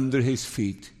under his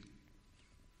feet.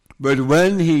 But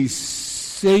when he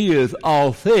saith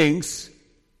all things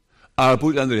are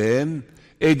put under him,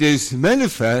 it is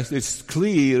manifest, it's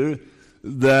clear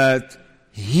that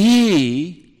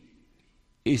he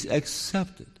is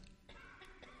accepted.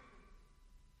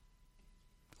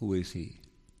 Who is he?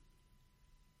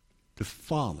 The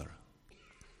Father.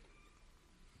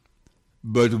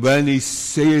 But when he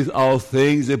saith all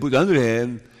things are put under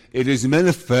him, it is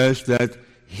manifest that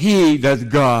he, that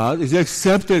God, is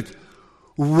accepted,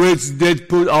 which did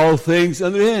put all things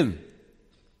under him.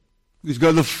 Because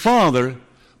God the Father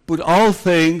put all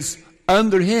things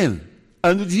under him,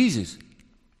 under Jesus.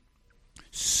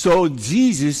 So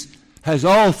Jesus has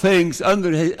all things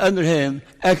under him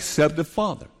except the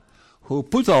Father, who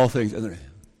put all things under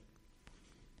him.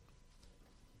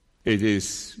 It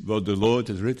is what the Lord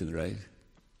has written, right?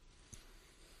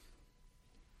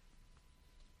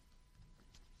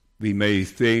 We may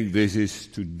think this is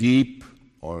too deep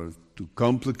or too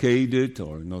complicated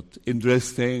or not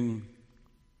interesting.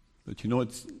 But you know,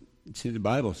 it's in the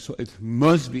Bible, so it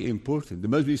must be important. There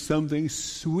must be something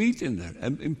sweet in there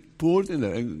and important in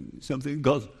there and something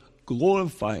God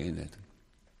glorifying in it.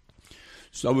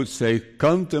 So I would say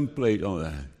contemplate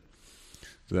on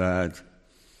that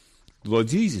the Lord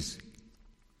Jesus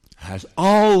has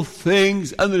all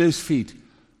things under his feet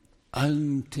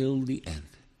until the end.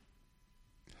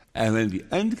 And when the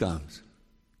end comes,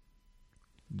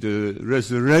 the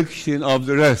resurrection of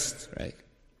the rest, right?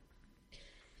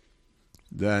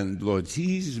 Then the Lord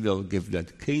Jesus will give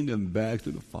that kingdom back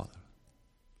to the Father.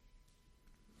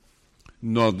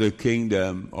 Not the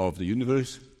kingdom of the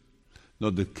universe,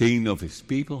 not the kingdom of his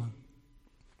people,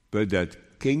 but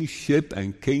that kingship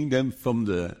and kingdom from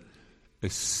the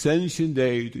ascension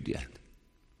day to the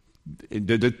end.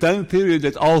 The time period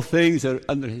that all things are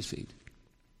under his feet.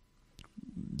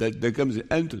 That there comes an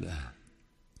end to that.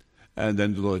 And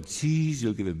then the Lord Jesus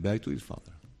will give it back to his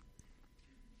Father.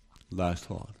 Last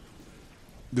thought.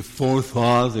 The fourth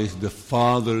thought is the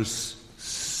Father's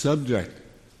subject.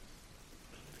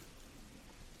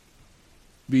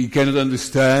 We cannot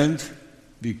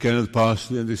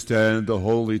possibly understand the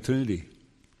Holy Trinity.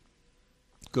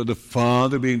 God the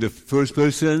Father being the first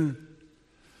person,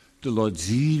 the Lord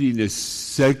Jesus being the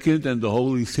second, and the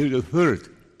Holy Spirit the third.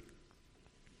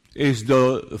 Is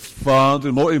the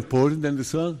Father more important than the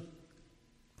Son?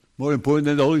 More important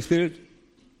than the Holy Spirit?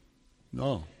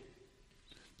 No.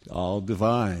 All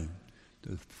divine.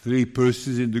 The three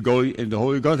persons in the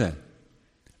Holy Godhead.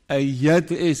 And yet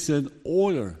there is an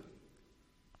order.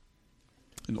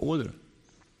 An order.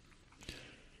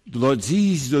 The Lord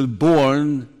Jesus was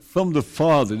born from the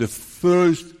Father, the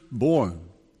firstborn,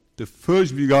 the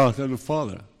first begotten of the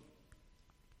Father.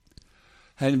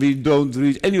 And we don't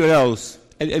read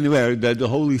anywhere that the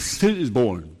Holy Spirit is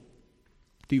born.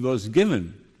 He was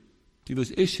given, he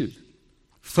was issued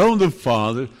from the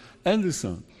Father and the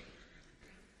Son.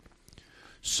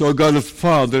 So God the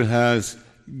Father has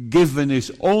given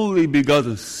his only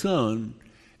begotten Son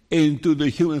into the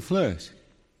human flesh,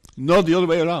 not the other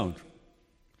way around.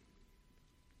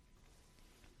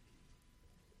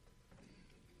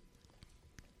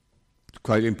 It's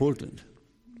quite important.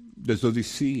 That's what we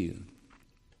see here.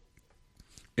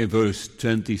 In verse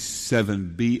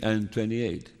 27b and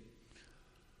 28.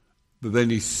 But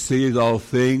when he saith all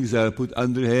things are put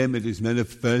under him, it is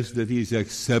manifest that he is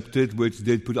accepted, which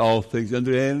did put all things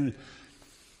under him.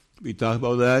 We talk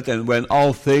about that. And when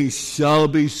all things shall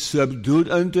be subdued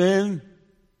unto him.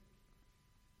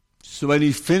 So when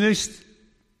he's finished,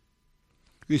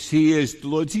 you see, the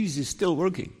Lord Jesus is still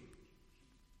working.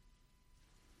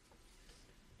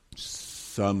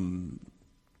 Some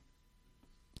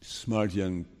smart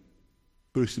young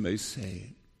person may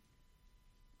say,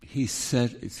 he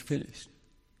said it's finished.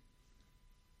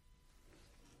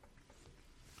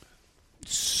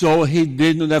 So he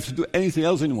did not have to do anything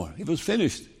else anymore. It was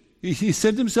finished. He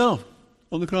sent himself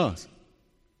on the cross.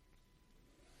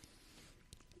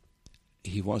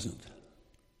 He wasn't.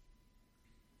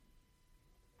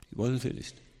 He wasn't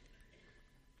finished.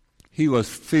 He was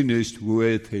finished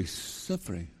with his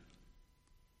suffering.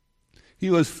 He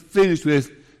was finished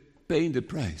with paying the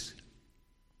price.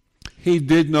 He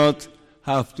did not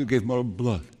have to give more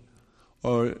blood,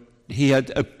 or he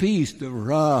had appeased the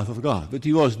wrath of God, but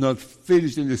he was not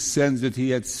finished in the sense that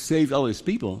he had saved all his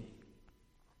people.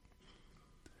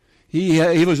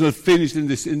 He was not finished in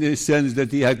the sense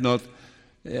that he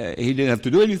didn't have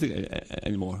to do anything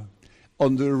anymore.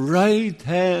 On the right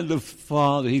hand of the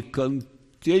Father, he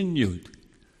continued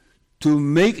to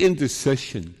make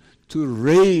intercession, to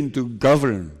reign, to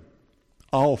govern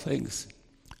all things,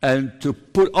 and to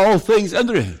put all things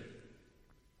under him.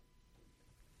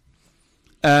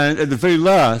 And at the very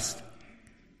last,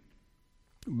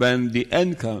 when the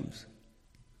end comes,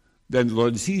 then the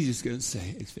Lord Jesus can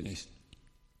say, it's finished.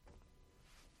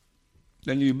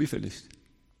 Then you'll be finished.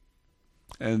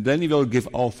 And then he will give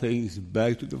all things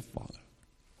back to the Father.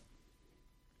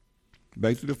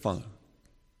 Back to the Father.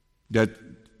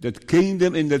 That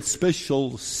kingdom in that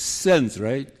special sense,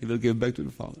 right? He will give back to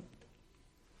the Father.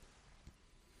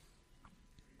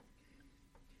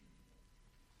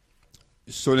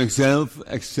 So an example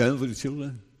for the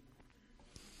children.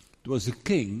 There was a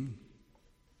king,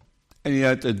 and he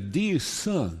had a dear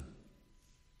son,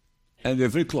 and they're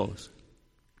very close.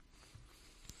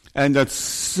 And that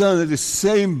son had the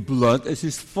same blood as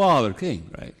his father, king,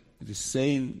 right? The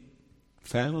same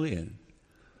family, and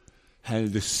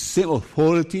had the same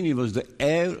authority, and he was the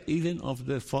heir even of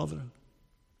the father.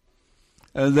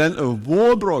 And then a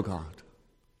war broke out.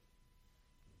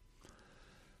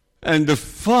 And the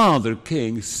father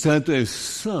king said to his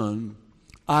son,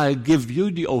 I give you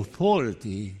the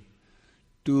authority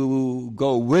to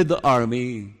go with the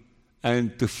army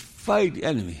and to fight the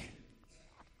enemy.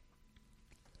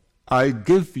 I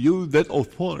give you that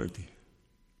authority.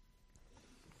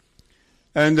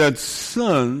 And that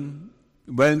son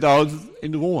went out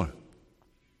in the war,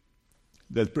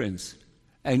 that prince,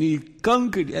 and he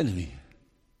conquered the enemy.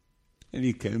 And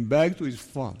he came back to his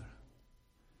father.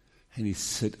 And he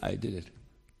said, I did it.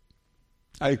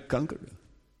 I conquered him.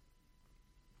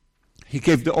 He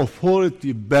gave the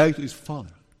authority back to his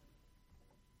father.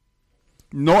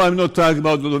 No, I'm not talking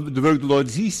about the work the Lord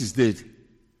Jesus did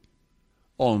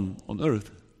on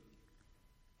earth.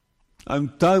 I'm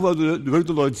talking about the work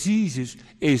the Lord Jesus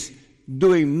is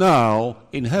doing now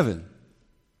in heaven.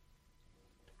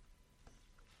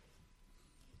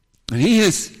 And he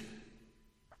is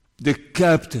the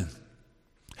captain.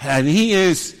 And he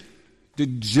is the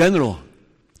general.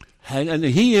 And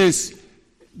he is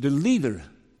the leader.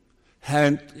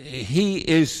 And he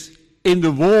is in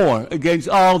the war against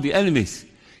all the enemies.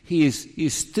 He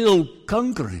is still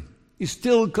conquering. He's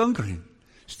still conquering.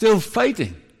 Still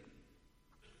fighting.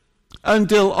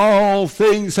 Until all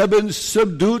things have been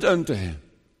subdued unto him.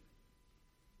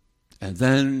 And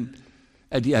then,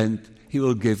 at the end, he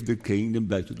will give the kingdom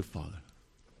back to the Father.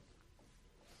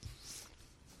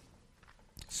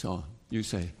 So, you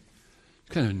say,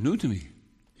 it's kind of new to me.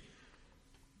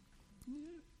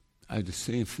 I have the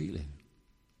same feeling.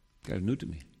 Kind of new to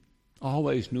me.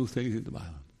 Always new things in the Bible.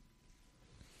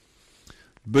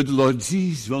 But the Lord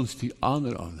Jesus wants the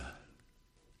honor of that.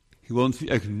 He wants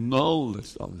the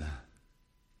acknowledgement of that.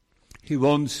 He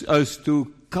wants us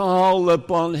to call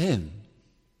upon him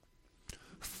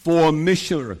for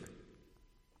mission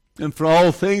and for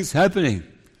all things happening,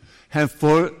 and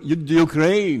for the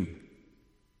Ukraine,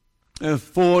 and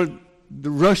for the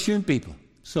Russian people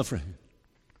suffering.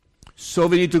 So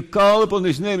we need to call upon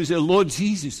his name and say, Lord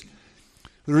Jesus,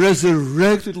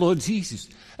 resurrected Lord Jesus,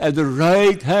 at the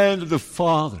right hand of the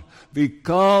Father, we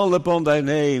call upon thy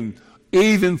name,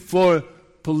 even for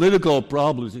political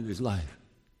problems in this life.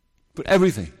 For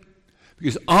everything.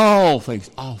 Because all things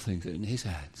are in his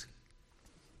hands.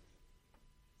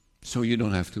 So you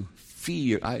don't have to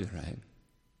fear either, right?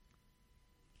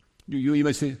 You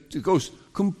might say, it goes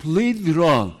completely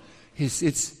wrong.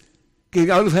 It's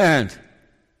getting out of hand.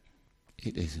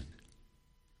 It isn't.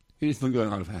 It is not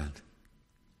going out of hand.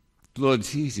 The Lord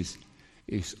Jesus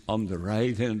is on the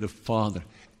right hand of the Father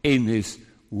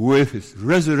with his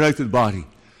resurrected body.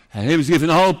 And he was given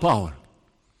all power.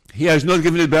 He has not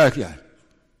given it back yet.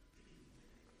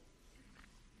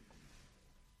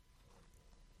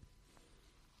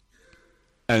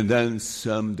 And then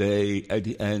someday, at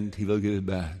the end, he will give it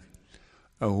back.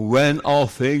 And when all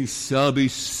things shall be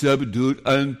subdued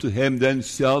unto him, then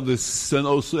shall the Son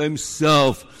also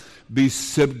himself be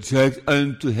subject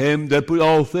unto him that put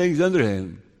all things under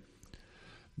him,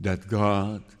 that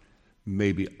God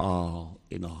may be all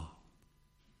in all.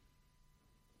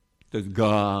 That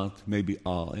God may be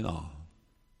all in all.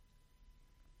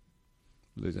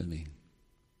 What does that mean?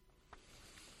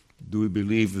 Do we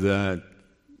believe that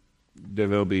there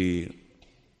will be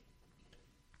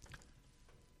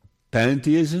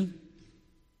pantheism?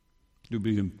 Do we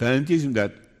believe in pantheism,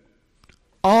 that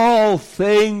all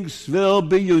things will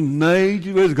be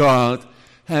united with God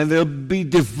and will be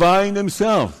divine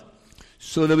themselves?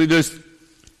 So that we just,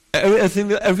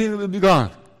 everything will be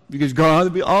God. Because God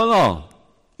will be all in all.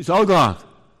 It's all God.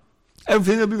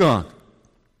 Everything will be God.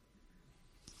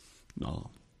 No.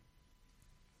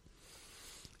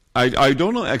 I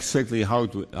don't know exactly how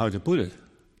to put it.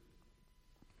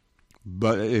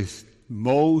 But it is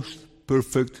most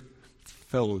perfect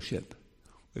fellowship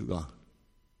with God.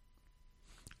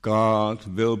 God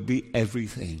will be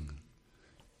everything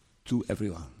to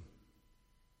everyone.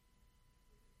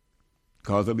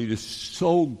 God will be just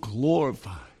so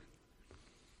glorified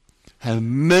and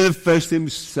manifest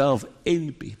himself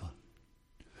in people.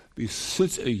 Be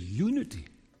such a unity.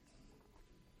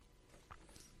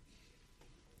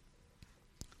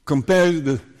 Compare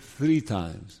the three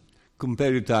times.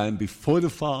 Compare the time before the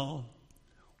fall,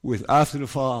 with after the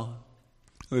fall,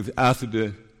 with after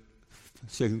the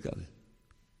second coming.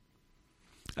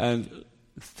 And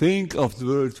think of the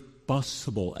words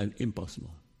possible and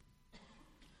impossible.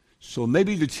 So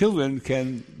maybe the children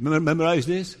can memorize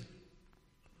this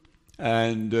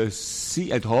and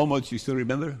see at home what you still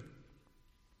remember.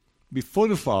 Before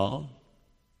the fall,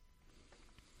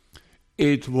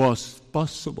 it was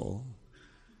possible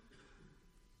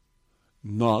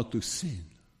not to sin.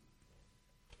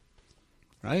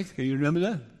 Right? Can you remember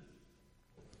that?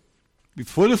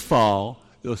 Before the fall,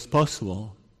 it was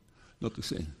possible not to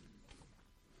sin.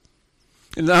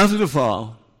 And after the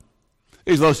fall,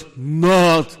 it was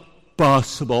not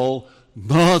possible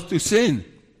not to sin.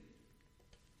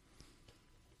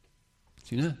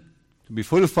 See that?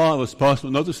 Before the fall, it was possible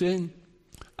not to sin.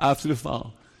 After the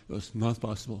fall, it was not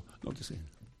possible not to sin.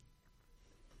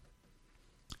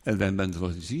 And then when the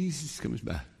Lord Jesus comes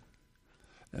back,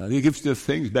 he gives the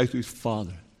things back to his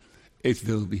Father. It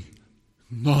will be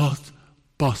not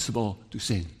possible to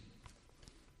sin.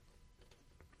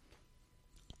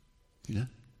 You know?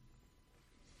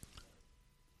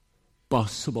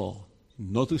 Possible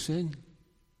not to sin.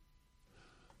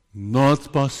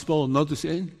 Not possible not to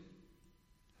sin.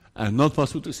 And not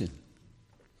possible to sin.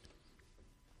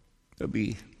 That will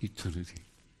be eternity.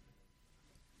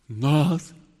 Not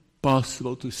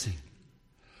possible to sin.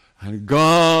 And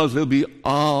God will be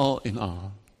all in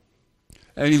all.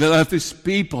 And he will have his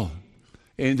people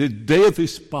in the day of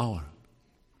his power.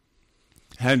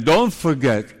 And don't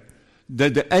forget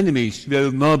that the enemies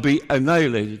will not be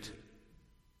annihilated.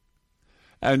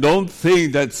 And don't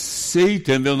think that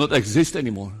Satan will not exist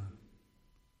anymore.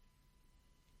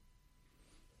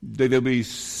 They will be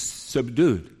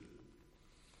subdued.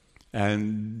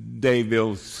 And they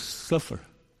will suffer.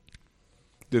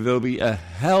 There will be a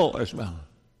hell as well.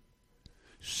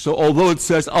 So although it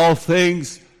says all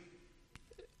things,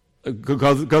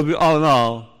 God will be all in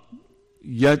all,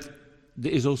 yet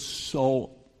there is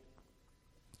also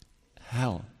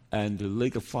hell and the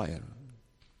lake of fire.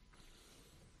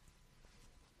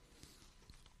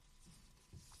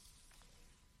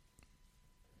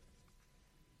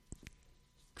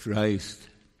 Christ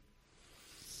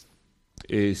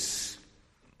is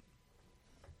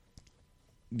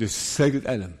the second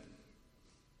Adam.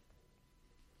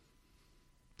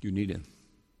 You need him.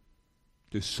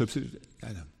 The substitute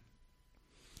Adam.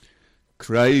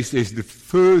 Christ is the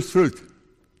first fruit.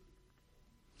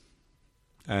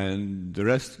 And the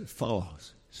rest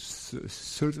follows.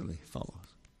 Certainly follows.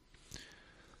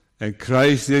 And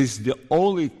Christ is the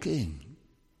only King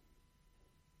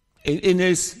in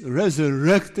his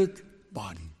resurrected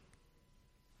body.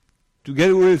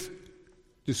 Together with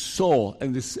the soul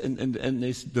and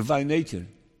his divine nature.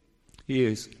 He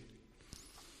is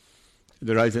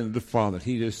the right hand of the Father.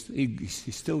 He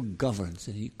still governs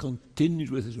and he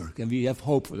continues with his work. And we have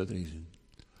hope for that reason.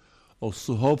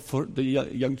 Also hope for the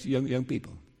young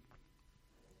people.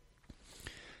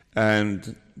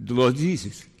 And the Lord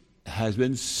Jesus has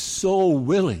been so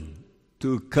willing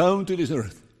to come to this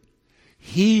earth.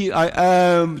 Here I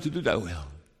am to do that will.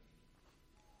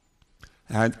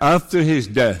 And after his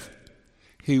death,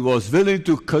 he was willing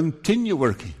to continue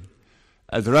working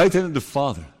at the right hand of the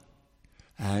Father.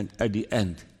 And at the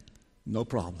end, no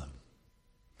problem.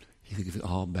 He will give it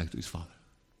all back to his Father.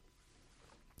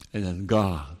 And then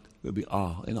God will be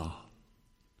all in all.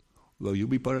 Will you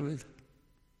be part of it?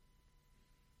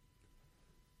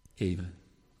 Amen.